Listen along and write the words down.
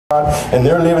and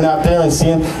they're living out there in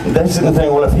sin. They're sitting there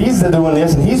thinking, well, if he's doing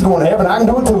this and he's going to heaven, I can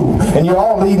do it too. And you're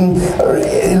all leading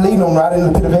them right into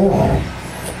the pit of hell.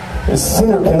 A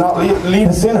sinner cannot lead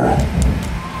a sinner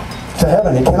to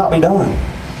heaven. It cannot be done.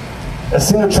 A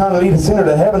sinner trying to lead a sinner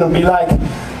to heaven would be like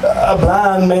a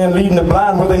blind man leading the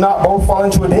blind. Will they not both fall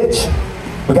into a ditch?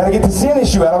 We got to get the sin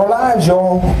issue out of our lives,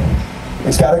 y'all.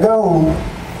 It's got to go.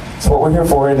 That's what we're here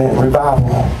for, isn't it? Revival.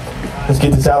 Let's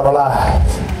get this out of our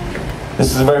lives.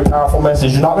 This is a very powerful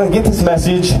message. You're not going to get this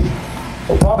message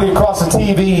probably across the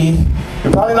TV.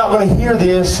 You're probably not going to hear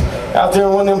this out there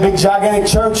in one of them big gigantic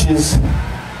churches.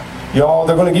 Y'all,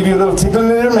 they're going to give you a little tickle in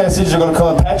their message. They're going to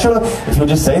come and pat you. If you'll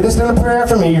just say this little prayer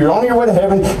after me, you're on your way to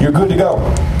heaven. You're good to go.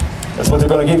 That's what they're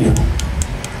going to give you.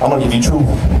 I'm going to give you truth.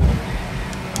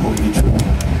 I'm going to give you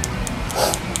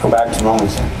truth. Go back to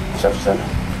Romans chapter 7.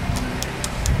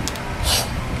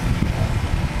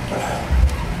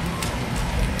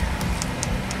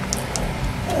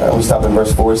 We stop in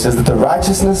verse 4. It says that the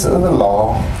righteousness of the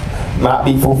law might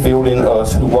be fulfilled in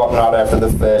us who walk not after the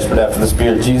flesh but after the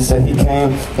Spirit. Jesus said he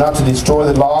came not to destroy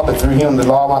the law, but through him the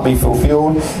law might be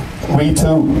fulfilled. We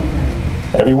too,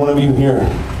 every one of you here,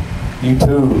 you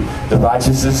too, the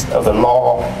righteousness of the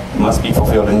law must be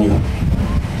fulfilled in you.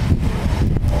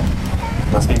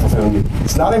 Must be fulfilled in you.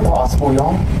 It's not impossible,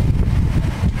 y'all.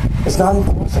 It's not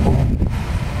impossible.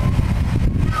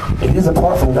 It is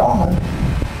apart from God.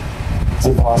 It's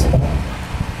impossible.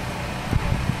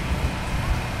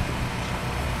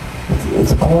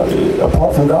 It's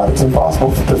apart from God, it's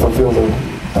impossible to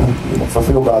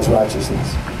fulfill God's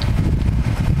righteousness.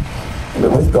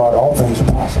 But with God, all things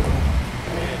are possible.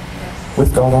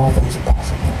 With God, all things are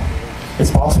possible.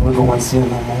 It's possible to go and sin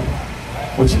no more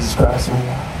with Jesus Christ in your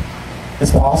life.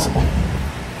 It's possible.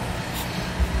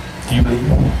 Do you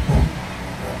believe?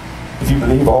 If you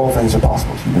believe, all things are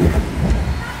possible to you.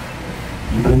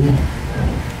 You believe?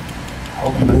 I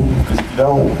hope you believe, because if you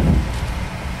don't,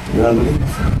 you're unbelief.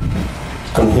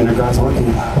 It's going to hinder God's work in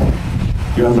your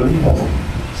life. You're unbelief.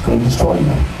 It's going to destroy you.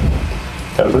 You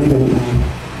got to believe in it,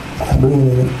 man. Got to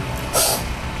believe in it.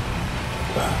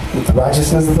 That the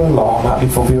righteousness of the law might be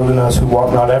fulfilled in us who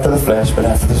walk not after the flesh, but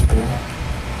after the Spirit.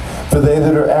 For they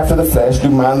that are after the flesh do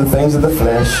mind the things of the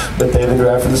flesh, but they that are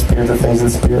after the Spirit, the things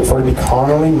of the Spirit. For to be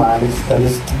carnally minded, that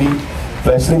is to be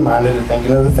fleshly minded and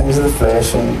thinking of the things of the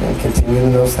flesh and continuing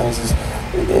in those things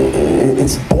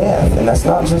it's death. And that's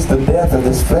not just the death of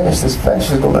this flesh. This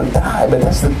flesh is going to die, but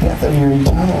that's the death of your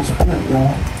eternal spirit, you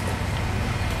know.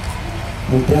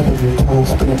 The death of your eternal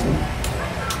spirit.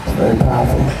 It's very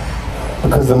powerful.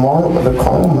 Because the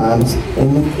carnal mind is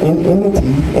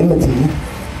enmity.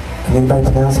 Can anybody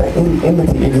pronounce that?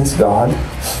 Enmity against God.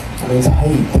 It means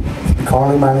hate. The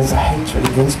carnal mind is hatred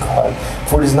against God.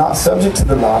 For it is not subject to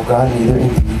the law of God, neither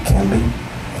indeed can be.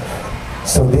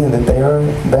 So then, that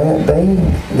they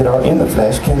that are in the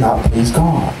flesh cannot please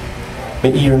God.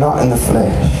 But ye are not in the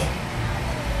flesh.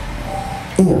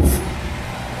 If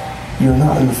you are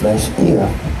not in the flesh,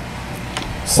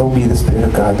 if so be the Spirit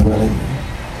of God dwelling in you.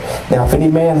 Now, if any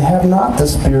man have not the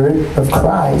Spirit of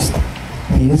Christ,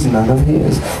 he is none of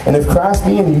his. And if Christ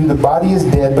be in you, the body is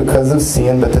dead because of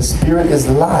sin, but the Spirit is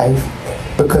life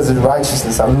because of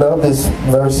righteousness. I love this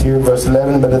verse here, verse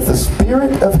 11. But if the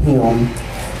Spirit of him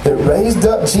that raised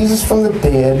up Jesus from the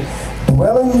dead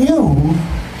dwell in you,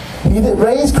 he that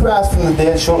raised Christ from the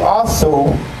dead shall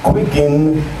also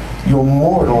quicken your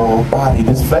mortal body,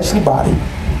 this fleshly body,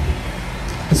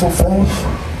 this old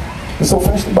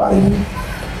fleshly body.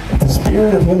 If the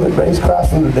Spirit of him that raised Christ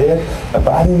from the dead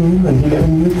abide in you and he live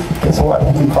in you, guess what?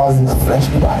 He can cause this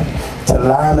fleshly body to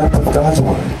line up with God's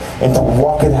word and to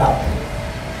walk it out.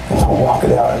 And to walk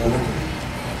it out. And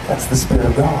that's the Spirit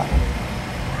of God.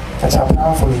 That's how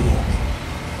powerful he is.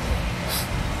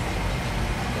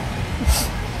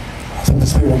 That's what the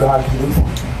Spirit of God can do for you.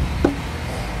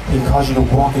 He can cause you to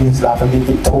walk in his life and be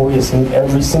victorious in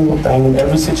every single thing, in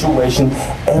every situation,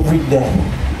 every day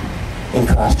in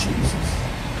Christ Jesus.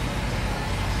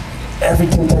 Every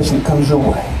temptation that comes your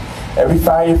way, every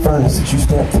fiery furnace that you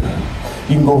step through,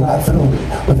 you can go right through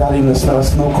it without even the smell of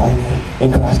smoke on you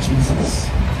in Christ Jesus.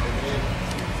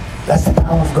 That's the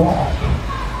power of God.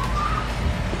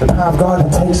 The power of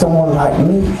God to take someone like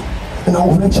me, an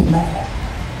old wretched man,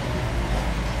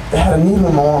 that had a needle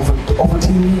in my arm for over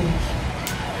 10 years.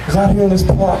 I was out here in this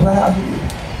park, right out here.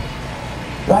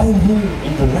 Right in here,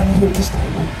 even right in here at this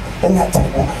table, and that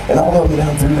table, and all of them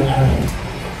down through there.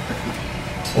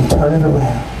 And turn it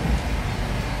around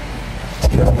to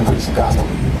get up and preach the gospel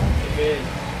to you.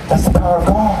 That's the power of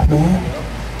God, man.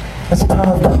 That's the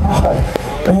power of God.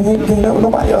 Man,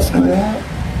 nobody else can do that.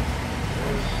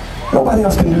 Nobody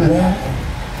else can do that.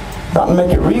 Not to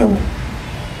make it real.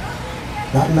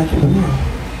 Not to make it real.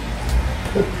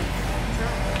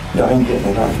 Y'all ain't getting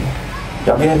it, are you?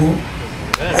 Y'all getting it?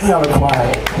 Man, y'all are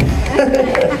quiet.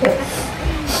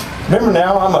 Remember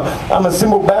now, I'm a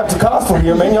symbol Baptist Costal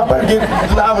here, man. Y'all better get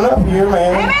liven up here,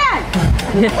 man.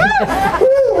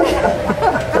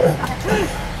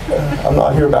 I'm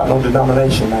not here about no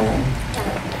denomination, man.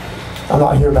 I'm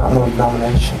not here about no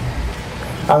denomination.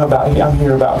 I'm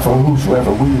here about for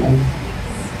whosoever will.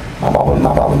 My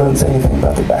Bible doesn't say anything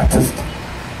about the Baptist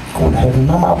going to heaven.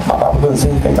 My Bible doesn't say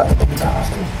anything about the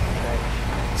Pentecostal.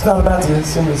 It's not about the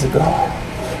Assemblies of God.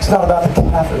 It's not about the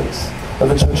Catholics of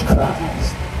the Church of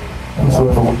Christ.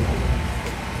 Whosoever will.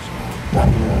 Not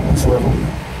here. Whosoever will.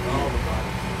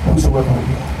 Whosoever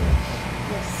will.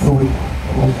 Who will?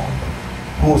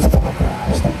 Who wants to follow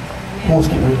Christ? Who wants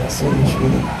to get rid of that sin issue?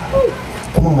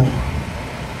 Come on, man.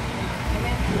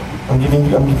 I'm giving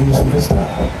you some good stuff.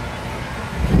 I'm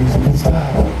giving you some good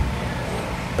stuff.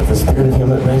 But the Spirit of Him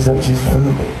that raised up Jesus from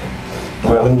the dead,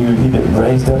 dwell in you, He that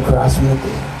raised up Christ from the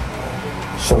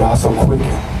dead, shall also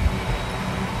quicken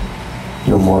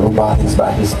your mortal bodies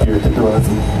by His Spirit that dwelleth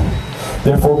in you.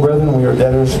 Therefore, brethren, we are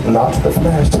debtors not to the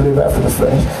flesh, to live after the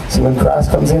flesh. See, when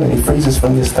Christ comes in and He frees us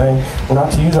from this thing, we're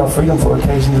not to use our freedom for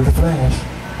occasions of the flesh.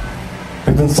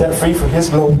 We've been set free for His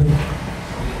glory.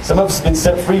 Some of us have been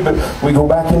set free, but we go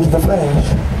back into the flesh.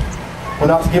 We're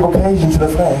not to give occasion to the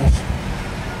flesh.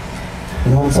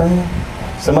 You know what I'm saying?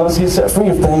 Some of us get set free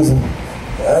of things, and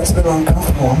that's a little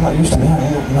uncomfortable. I'm not used to that.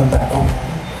 I'm going to run back over.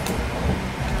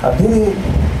 I did it.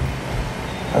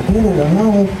 I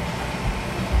know.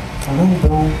 I know,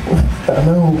 bro. I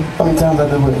know. How many times I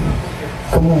do it?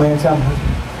 Come on, man, tell me.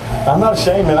 I'm not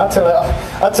ashamed, man. I tell her,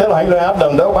 hey, I've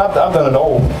done dope. I've done it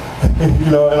all.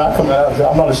 You know, and I come out.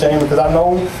 I'm not ashamed because I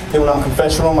know that when I'm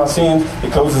confessing on my sins,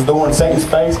 it closes the door in Satan's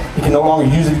face. He can no longer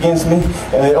use it against me,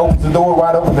 and it opens the door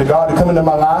wide open to God to come into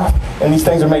my life. And these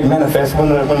things are made manifest.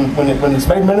 When it's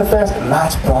made manifest,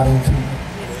 light's brought into it.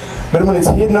 But when it's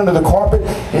hidden under the carpet,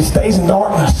 it stays in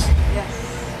darkness.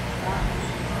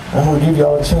 I'm going to give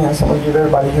y'all a chance. I'm going to give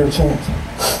everybody here a chance.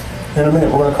 In a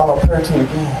minute, we're going to call our prayer team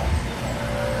again.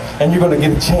 And you're going to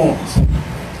get a chance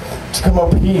to come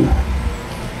up here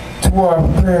to our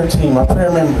prayer team, our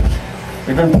prayer members.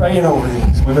 We've been praying over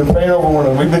this. We've been praying over one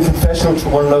another. We've been confessing to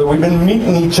one another. We've been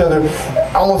meeting each other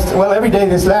every day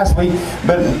this last week,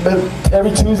 but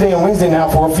every Tuesday and Wednesday now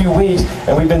for a few weeks.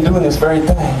 And we've been doing this very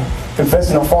thing,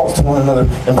 confessing our faults to one another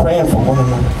and praying for one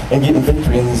another and getting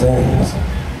victory in these areas.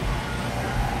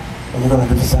 And you're going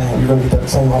to do the same. You're going to get that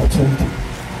same opportunity.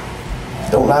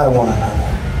 Don't lie to one another.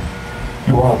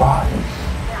 You are a body.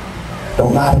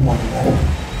 Don't lie to one another.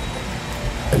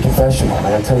 The confessional,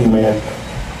 man, I tell you, man,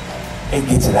 it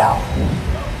gets it out.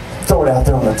 Throw it out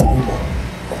there on the table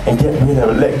and get rid of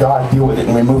it. Let God deal with it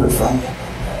and remove it from you.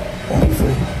 And be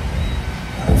free.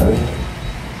 Be free.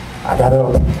 I got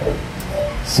up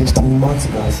 16 months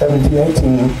ago, 17,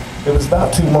 18. It was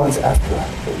about 2 months after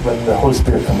when the Holy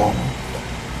Spirit came on me.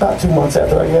 About 2 months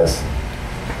after, I guess,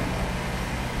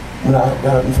 when I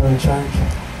got up in front of the church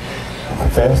and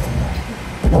confessed.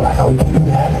 People were like, oh, you can't do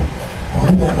that. Don't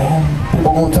do that, man.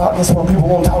 People going to talk. That's what people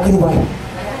going to talk anyway.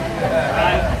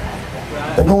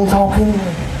 They're going to talk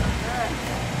anyway.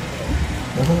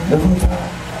 They're going to talk.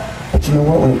 But you know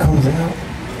what? When it comes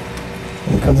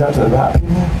out to the right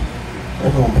people,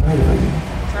 they're going to pray for you.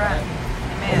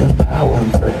 There's power in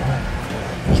prayer.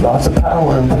 There's lots of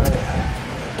power in prayer.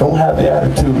 Don't have the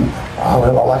attitude, oh,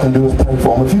 well, all I can do is pray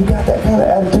for them. If you've got that kind of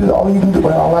attitude, all I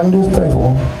can do is pray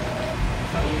for them.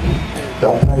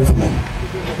 Don't pray for me.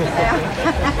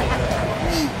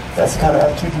 That's the kind of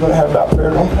attitude you're going to have about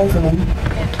prayer. Don't pray for me.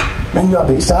 Man, you ought to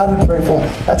be excited to pray for them.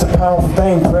 That's a powerful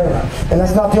thing, prayer. And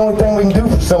that's not the only thing we can do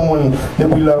for someone that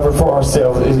we love or for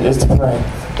ourselves is to pray.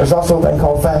 There's also a thing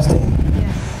called fasting.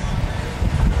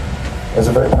 There's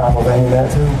a very powerful thing in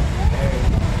that too.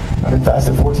 I've been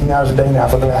fasting 14 hours a day now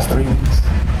for the last 3 weeks.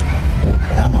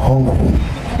 And I'm hungry.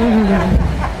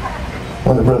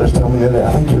 One of the brothers told me the other day,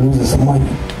 I think you're losing some weight.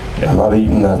 I'm not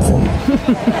eating nothing.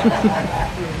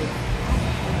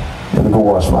 I'm going to go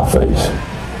wash my face.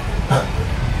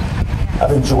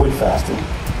 I've enjoyed fasting.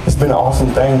 It's been an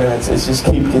awesome thing, man. It just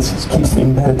keeps me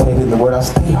meditating in the Word. I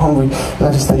stay hungry and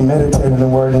I just stay meditating in the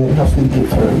Word, and it helps me to get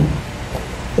through.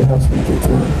 It helps me to get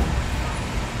through.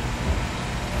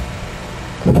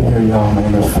 Look at here, y'all,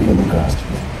 man. There's freedom in Christ.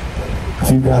 If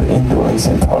you've got indwelling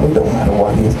sin, it don't matter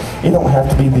what it is. It don't have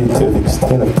to be to the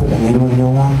extent of putting a needle in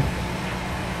your arm.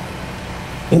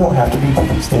 It don't have to be to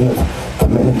the extent of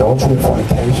committing adultery or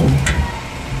fornication.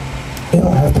 It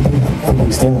don't have to be to the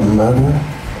extent of murder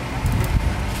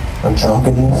or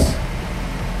drunkenness.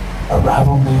 a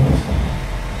rival man.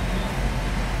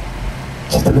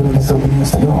 Just a little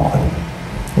disobedience to God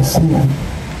is sin.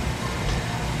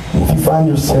 And if you find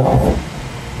yourself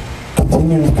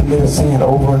continuing to commit a sin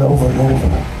over and over and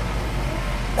over,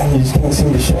 and you just can't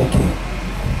seem to shake it,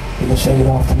 you can shake it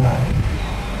off tonight.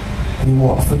 And you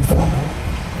walk free from it.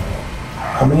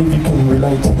 How many of you can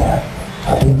relate to that?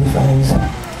 I do the things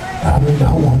I really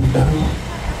don't want to do.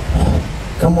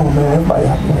 Come on, man, everybody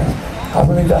out there. I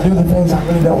do the things I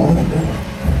really don't want to do.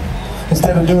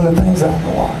 Instead of doing the things I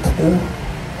want to do.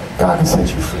 God can set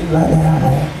you free right now,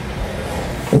 man.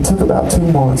 It took about 2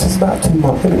 months. It's about 2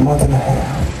 months, maybe a month and a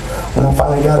half. When I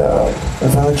finally got up in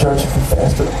front of the church and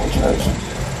confessed to the whole church.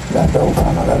 I got a dope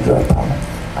problem, I got a drug problem.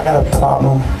 I got a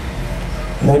problem.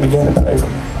 And they began to pray for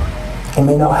me. It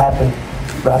may not happen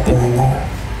right then and there.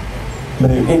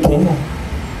 But it can.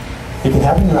 It can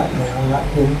happen right now, right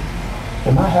here.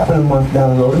 It might happen a month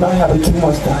down the road. It might happen 2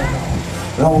 months down the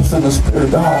road. And all of a sudden the Spirit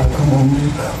of God will come on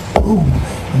you. Boom.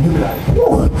 And you'll be like,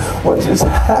 whoa, what just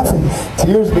happened?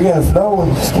 Tears began to flow and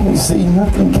you just can't see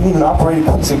nothing. You can't even operate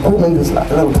a piece of equipment just like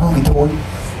a little donkey toy.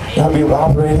 You gotta be able to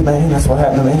operate it, man. That's what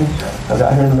happened to me. I was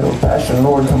out here in the middle of passion. The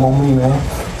Lord come on me, man.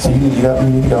 So you need to get up and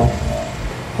you need to go.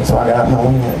 And so I got up and I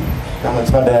went in. I went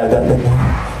to my dad that day.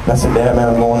 And I said, Dad, man,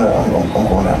 I'm going down the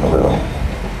road.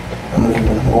 I'm leaving.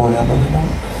 I'm going down the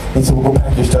road. He said, well, go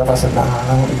pack your stuff. I said, nah, I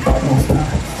don't need to pack no stuff.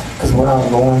 Because where I'm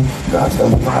going, God's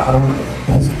going to be,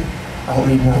 I don't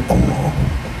need nothing, man.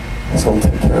 He's going to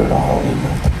take care of it all. I don't need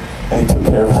nothing. And he took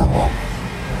care of it all.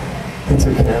 He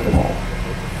took care of it all.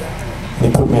 And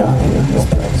he put me out here in this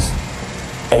place.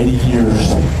 80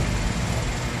 years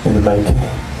in the making.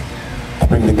 To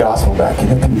bring the gospel back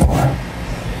into people.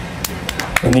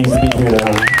 It needs to be here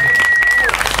now.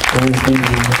 It needs to be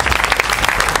here.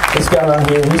 This guy right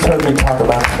here, he's heard me talk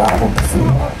about the Bible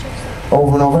before.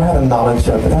 Over and over, I had a knowledge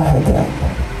of it. I had that.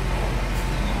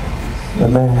 But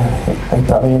man, I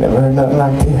probably ain't never heard nothing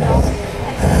like this.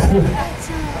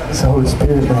 It's the Holy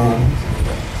Spirit, man.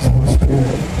 It's the Holy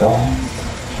Spirit, y'all.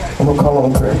 I'm going to call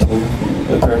on the prayer team.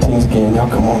 The prayer teams again. Y'all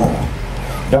come on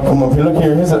up. Y'all come up here. Look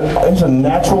here. Here's a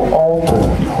natural altar,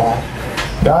 y'all.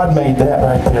 God made that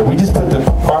right there. We just put the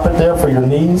carpet there for your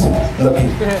knees. Look.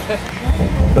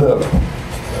 Look.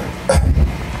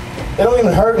 It don't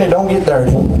even hurt and it don't get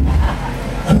dirty.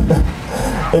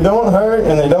 It don't hurt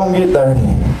and it don't get dirty.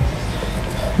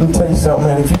 Let me tell you something,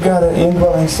 man. If you got an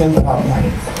indwelling sin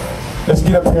problem, let's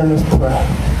get up here and let's pray.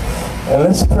 And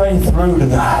let's pray through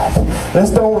tonight.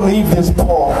 Let's don't leave this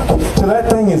park till that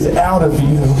thing is out of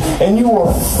you. And you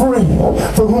are free.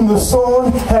 For whom the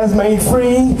Son has made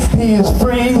free, he is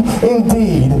free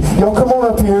indeed. Y'all come on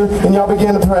up here and y'all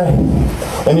begin to pray.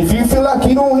 And if you feel like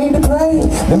you don't need to pray,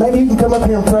 then maybe you can come up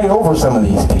here and pray over some of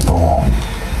these people.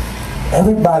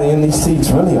 Everybody in these seats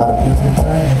really ought to be able to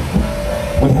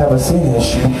pray. We have a sin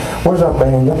issue. Where's our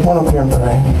band? Y'all come on up here and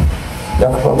pray.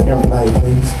 Y'all come up here and play,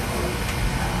 please.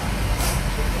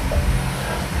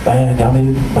 Man, y'all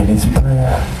need some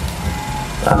prayer.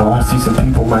 I know I see some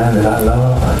people, man, that I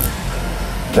love.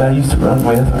 That I used to run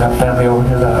with. I got family over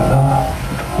here that I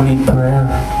love. We need prayer.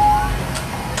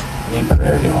 We need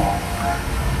prayer, y'all.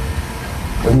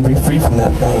 We can be free from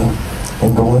that thing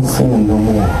and go and sin no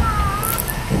more.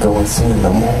 And go and sin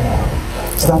no more.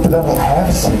 It's not that I don't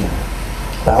have sin.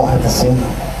 I don't have to sin no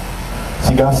more.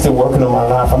 See, God's still working on my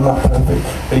life. I'm not perfect,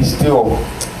 but He's still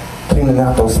cleaning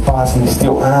out those spots and He's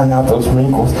still ironing out those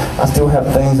wrinkles. I still have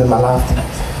things in my life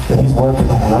that He's working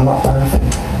on. I'm not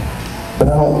perfect, but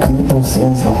I don't commit those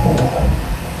sins no more.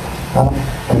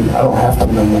 I don't have to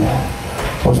no more.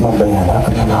 Where's my band? How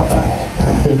come I'm not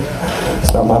playing?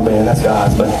 It's not my band. That's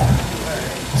God's band.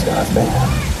 It's God's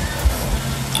band.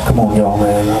 Come on, y'all,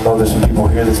 man. I know there's some people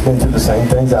here that's been through the same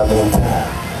things I've been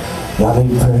through. Y'all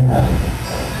need prayer.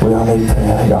 We all need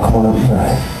prayer. Y'all come on up and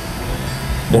pray.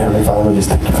 Dear Heavenly Father, we just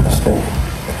thank you for this day.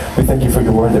 We thank you for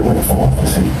your word that went forth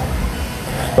this evening.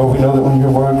 Lord, we know that when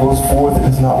your word goes forth, it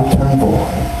does not return void.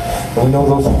 And we know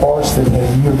those hearts that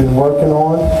you have been working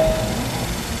on,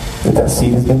 that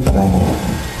seed has been planted.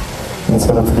 And it's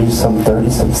going to produce some 30,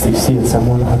 some 60, and some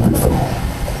 100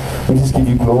 fold. We just give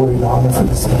you glory and honor for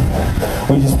this evening.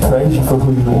 We just praise you for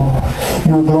who you are.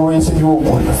 You are glorious and you are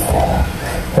wonderful.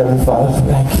 Heavenly Father,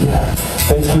 thank you.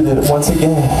 Thank you that once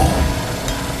again,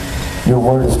 your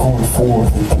word is going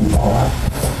forth in Pew Park.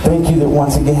 Thank you that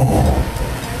once again,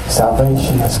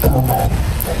 salvation is coming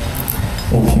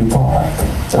in Pew Park.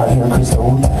 It's out here in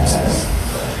Christoval, Texas.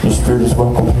 Your spirit is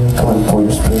welcome here. Come and pour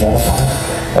your spirit out upon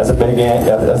us. As the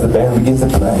band begins to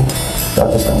play,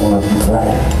 y'all just come on up and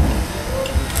pray.